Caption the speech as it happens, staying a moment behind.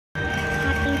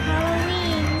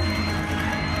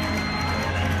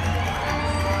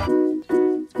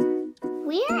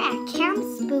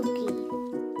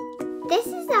This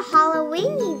is a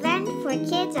Halloween event for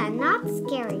kids at Knott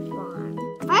Scary Farm.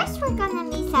 First, we're gonna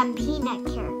meet some peanut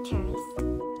characters.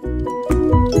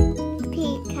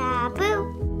 Peekaboo.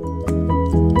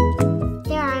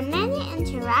 There are many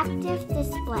interactive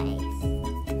displays.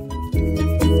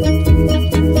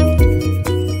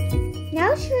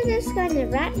 Now Shredder's gonna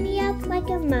wrap me up like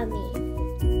a mummy.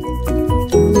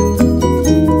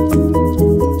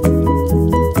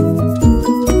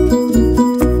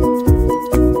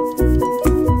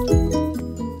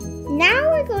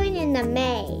 Now we're going in the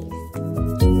maze.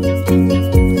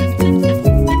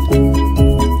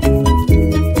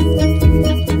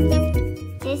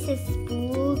 This is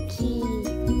spooky.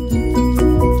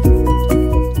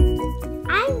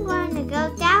 I'm going to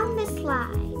go down the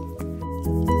slide.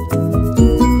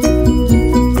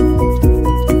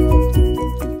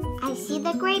 I see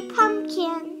the great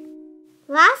pumpkin.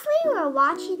 Lastly, we're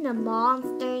watching the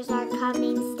Monsters Are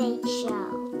Coming stage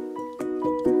show.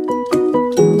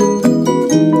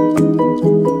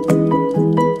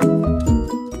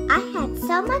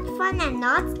 So much fun at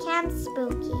Knott's Camp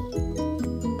Spooky.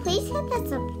 Please hit the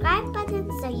subscribe button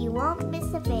so you won't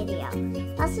miss a video.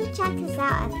 Also check us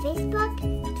out on Facebook,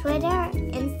 Twitter,